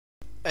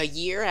A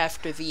year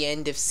after the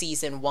end of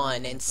Season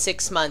 1 and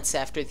 6 months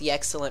after the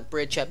excellent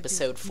bridge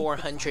episode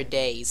 400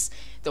 Days,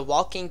 The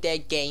Walking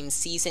Dead game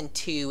Season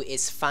 2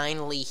 is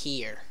finally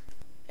here.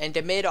 And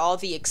amid all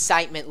the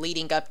excitement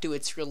leading up to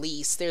its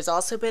release, there's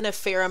also been a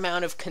fair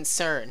amount of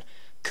concern.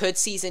 Could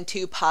Season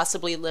 2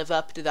 possibly live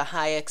up to the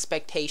high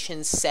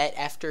expectations set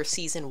after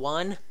Season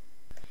 1?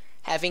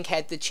 Having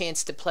had the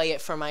chance to play it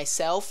for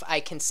myself,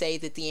 I can say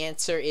that the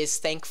answer is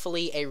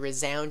thankfully a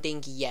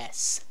resounding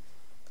yes.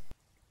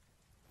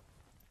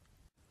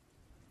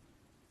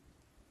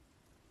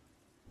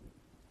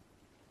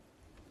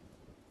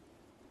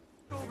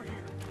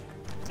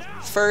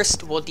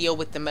 First, we'll deal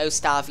with the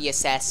most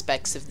obvious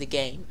aspects of the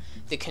game: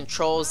 the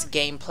controls,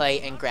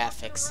 gameplay, and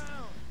graphics.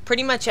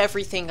 Pretty much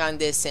everything on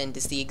this end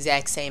is the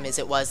exact same as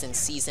it was in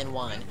Season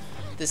 1.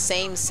 The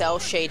same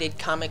cel-shaded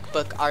comic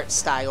book art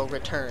style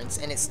returns,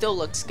 and it still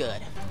looks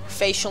good.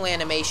 Facial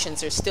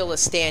animations are still a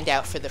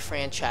standout for the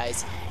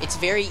franchise. It's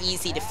very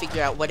easy to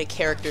figure out what a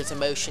character's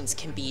emotions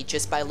can be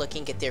just by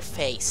looking at their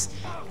face.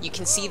 You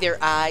can see their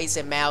eyes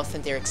and mouth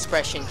and their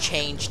expression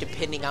change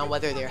depending on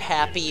whether they're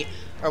happy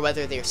or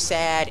whether they're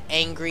sad,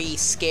 angry,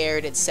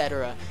 scared,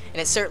 etc.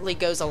 And it certainly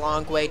goes a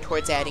long way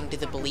towards adding to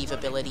the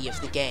believability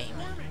of the game.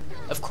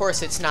 Of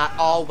course, it's not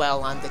all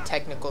well on the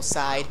technical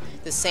side.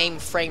 The same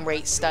frame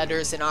rate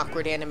stutters and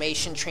awkward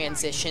animation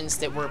transitions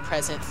that were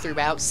present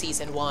throughout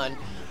Season 1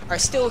 are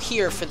still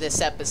here for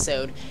this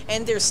episode,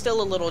 and they're still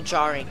a little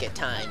jarring at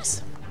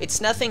times.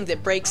 It's nothing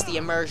that breaks the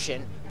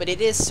immersion, but it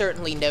is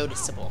certainly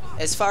noticeable.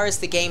 As far as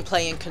the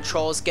gameplay and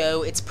controls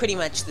go, it's pretty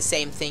much the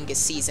same thing as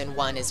Season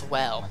 1 as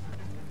well.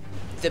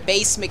 The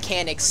base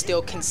mechanics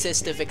still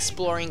consist of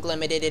exploring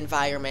limited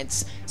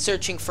environments,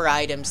 searching for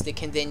items that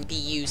can then be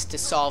used to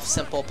solve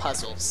simple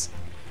puzzles.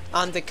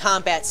 On the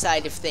combat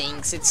side of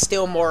things, it's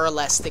still more or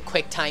less the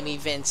quick-time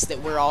events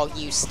that we're all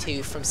used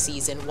to from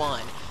Season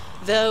 1,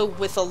 though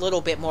with a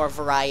little bit more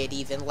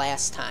variety than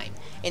last time.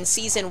 In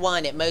Season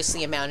 1, it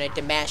mostly amounted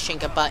to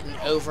mashing a button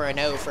over and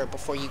over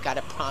before you got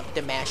a prompt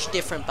to mash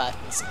different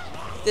buttons.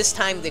 This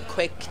time, the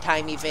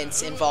quick-time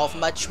events involve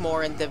much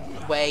more in the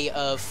way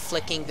of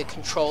flicking the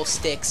control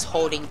sticks,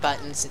 holding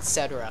buttons,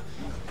 etc.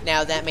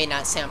 Now, that may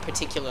not sound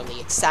particularly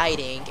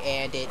exciting,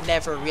 and it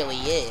never really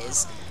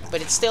is,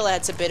 but it still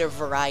adds a bit of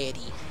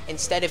variety.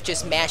 Instead of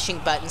just mashing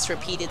buttons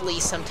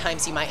repeatedly,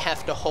 sometimes you might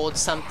have to hold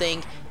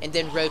something and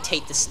then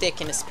rotate the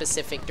stick in a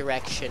specific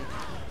direction,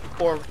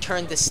 or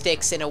turn the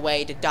sticks in a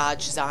way to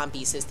dodge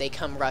zombies as they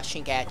come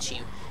rushing at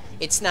you.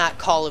 It's not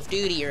Call of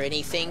Duty or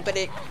anything, but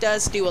it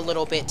does do a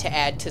little bit to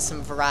add to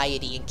some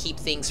variety and keep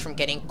things from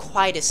getting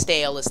quite as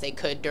stale as they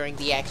could during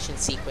the action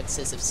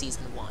sequences of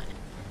Season 1.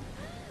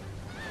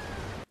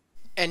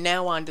 And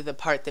now on to the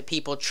part that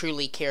people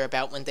truly care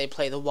about when they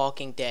play The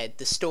Walking Dead,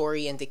 the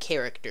story and the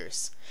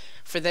characters.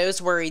 For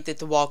those worried that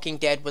The Walking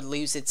Dead would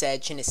lose its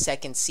edge in a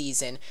second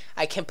season,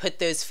 I can put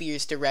those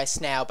fears to rest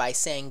now by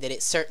saying that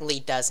it certainly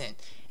doesn't,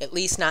 at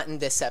least not in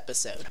this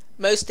episode.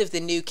 Most of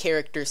the new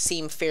characters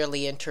seem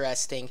fairly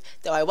interesting,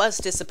 though I was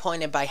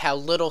disappointed by how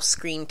little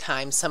screen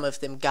time some of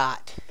them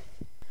got.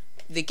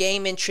 The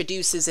game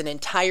introduces an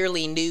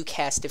entirely new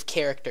cast of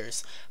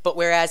characters, but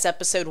whereas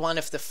episode 1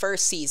 of the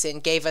first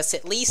season gave us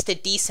at least a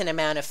decent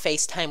amount of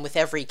face time with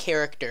every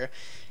character,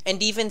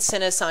 and even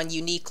sent us on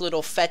unique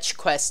little fetch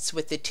quests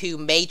with the two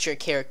major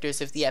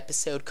characters of the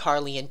episode,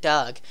 Carly and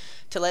Doug,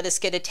 to let us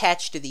get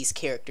attached to these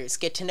characters,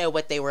 get to know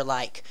what they were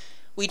like.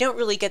 We don't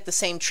really get the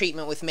same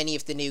treatment with many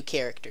of the new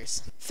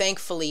characters.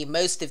 Thankfully,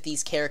 most of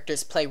these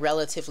characters play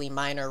relatively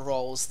minor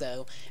roles,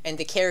 though, and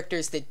the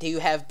characters that do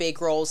have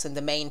big roles in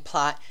the main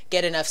plot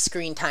get enough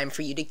screen time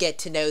for you to get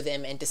to know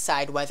them and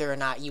decide whether or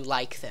not you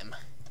like them.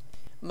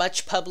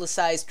 Much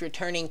publicized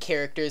returning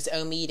characters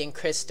Omid and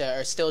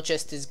Krista are still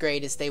just as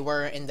great as they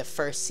were in the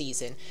first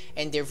season,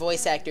 and their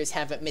voice actors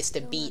haven't missed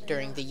a beat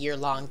during the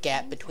year-long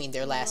gap between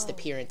their last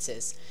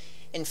appearances.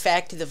 In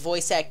fact, the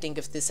voice acting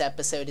of this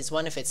episode is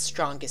one of its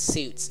strongest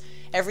suits.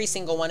 Every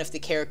single one of the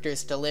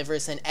characters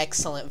delivers an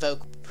excellent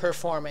vocal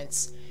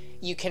performance.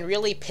 You can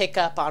really pick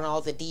up on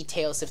all the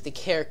details of the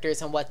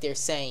characters and what they're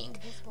saying,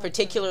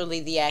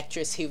 particularly the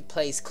actress who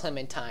plays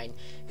Clementine,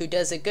 who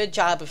does a good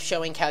job of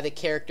showing how the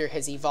character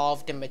has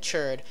evolved and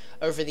matured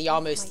over the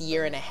almost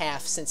year and a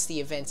half since the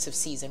events of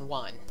Season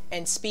 1.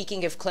 And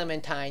speaking of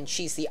Clementine,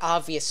 she's the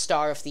obvious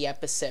star of the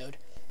episode,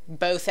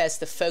 both as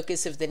the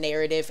focus of the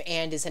narrative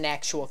and as an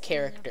actual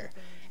character.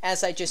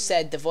 As I just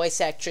said, the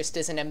voice actress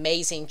does an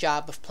amazing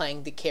job of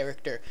playing the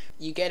character.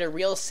 You get a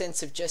real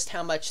sense of just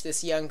how much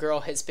this young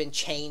girl has been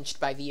changed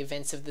by the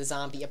events of the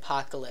zombie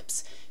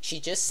apocalypse. She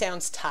just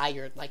sounds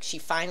tired, like she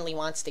finally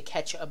wants to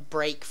catch a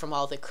break from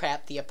all the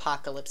crap the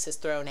apocalypse has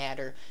thrown at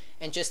her,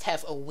 and just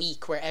have a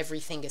week where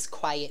everything is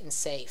quiet and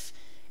safe.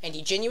 And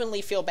you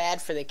genuinely feel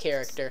bad for the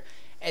character.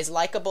 As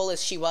likable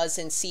as she was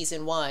in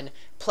Season 1,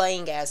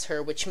 playing as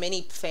her, which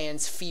many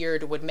fans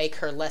feared would make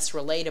her less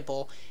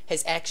relatable,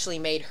 has actually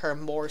made her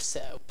more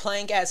so.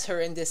 Playing as her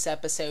in this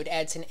episode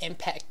adds an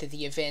impact to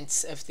the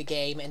events of the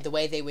game and the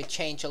way they would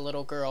change a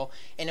little girl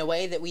in a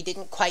way that we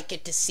didn't quite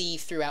get to see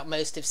throughout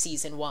most of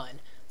Season 1.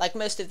 Like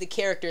most of the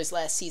characters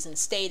last season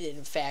stated,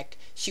 in fact,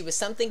 she was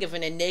something of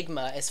an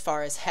enigma as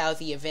far as how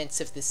the events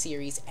of the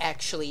series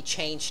actually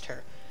changed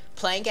her.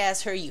 Playing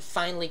as her, you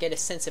finally get a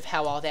sense of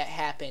how all that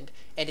happened,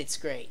 and it's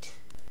great.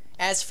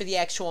 As for the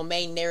actual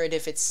main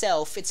narrative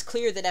itself, it's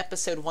clear that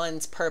Episode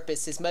 1's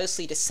purpose is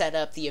mostly to set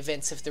up the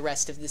events of the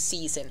rest of the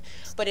season,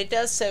 but it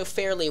does so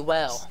fairly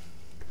well.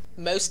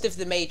 Most of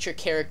the major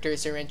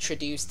characters are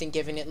introduced and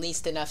given at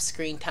least enough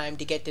screen time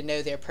to get to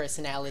know their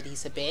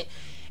personalities a bit,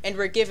 and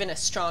we're given a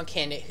strong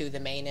hint at who the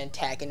main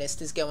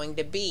antagonist is going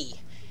to be.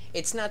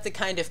 It's not the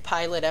kind of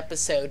pilot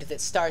episode that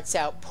starts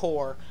out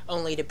poor,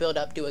 only to build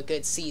up to a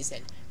good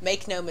season.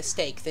 Make no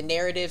mistake, the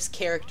narratives,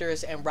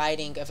 characters, and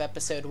writing of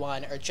Episode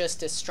 1 are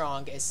just as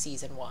strong as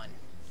Season 1.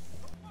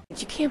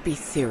 You can't be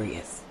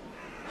serious.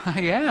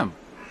 I am.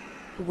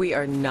 We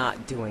are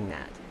not doing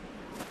that.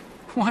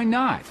 Why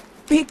not?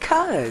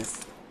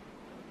 Because.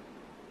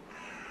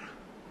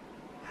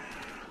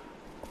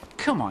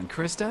 Come on,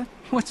 Krista.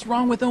 What's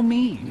wrong with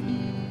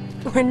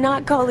Omid? We're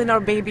not calling our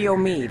baby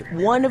Omid.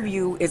 One of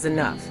you is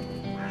enough.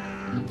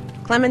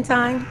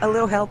 Clementine, a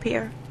little help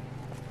here?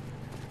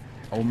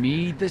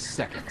 Omid the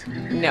Second.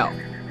 No.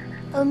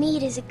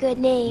 Omid is a good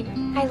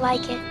name. I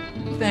like it.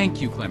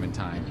 Thank you,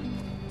 Clementine.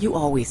 You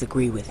always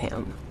agree with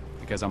him.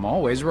 Because I'm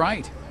always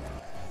right.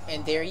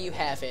 And there you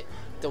have it.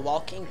 The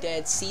Walking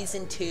Dead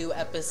Season 2,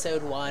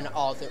 Episode 1,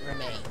 All That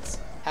Remains.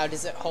 How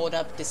does it hold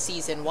up to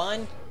Season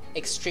 1?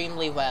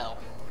 Extremely well.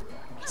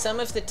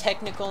 Some of the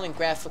technical and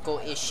graphical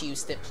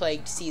issues that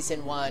plagued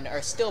Season 1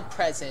 are still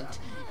present,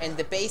 and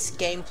the base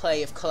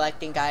gameplay of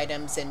collecting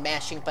items and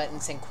mashing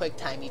buttons and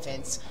QuickTime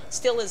events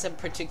still isn't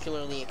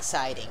particularly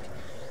exciting.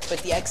 But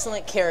the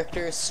excellent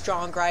characters,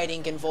 strong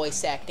writing, and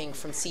voice acting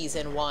from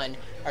Season 1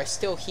 are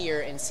still here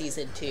in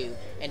Season 2,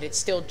 and it's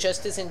still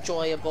just as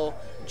enjoyable,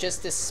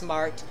 just as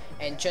smart,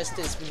 and just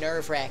as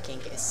nerve-wracking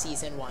as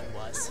Season 1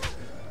 was.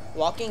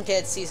 Walking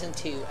Dead Season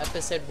 2,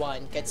 Episode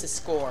 1 gets a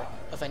score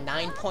of a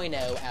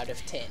 9.0 out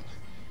of 10.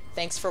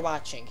 Thanks for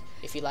watching.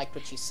 If you liked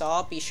what you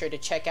saw, be sure to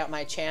check out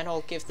my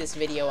channel, give this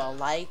video a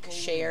like,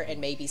 share,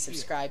 and maybe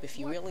subscribe if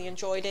you really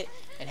enjoyed it,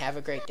 and have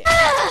a great day.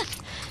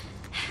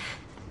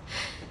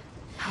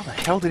 How the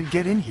hell did it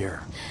get in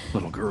here?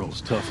 Little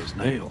girl's tough as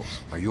nails.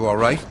 Are you all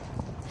right?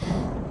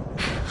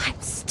 I'm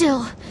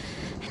still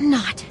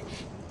not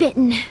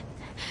bitten.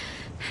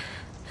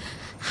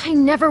 I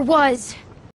never was.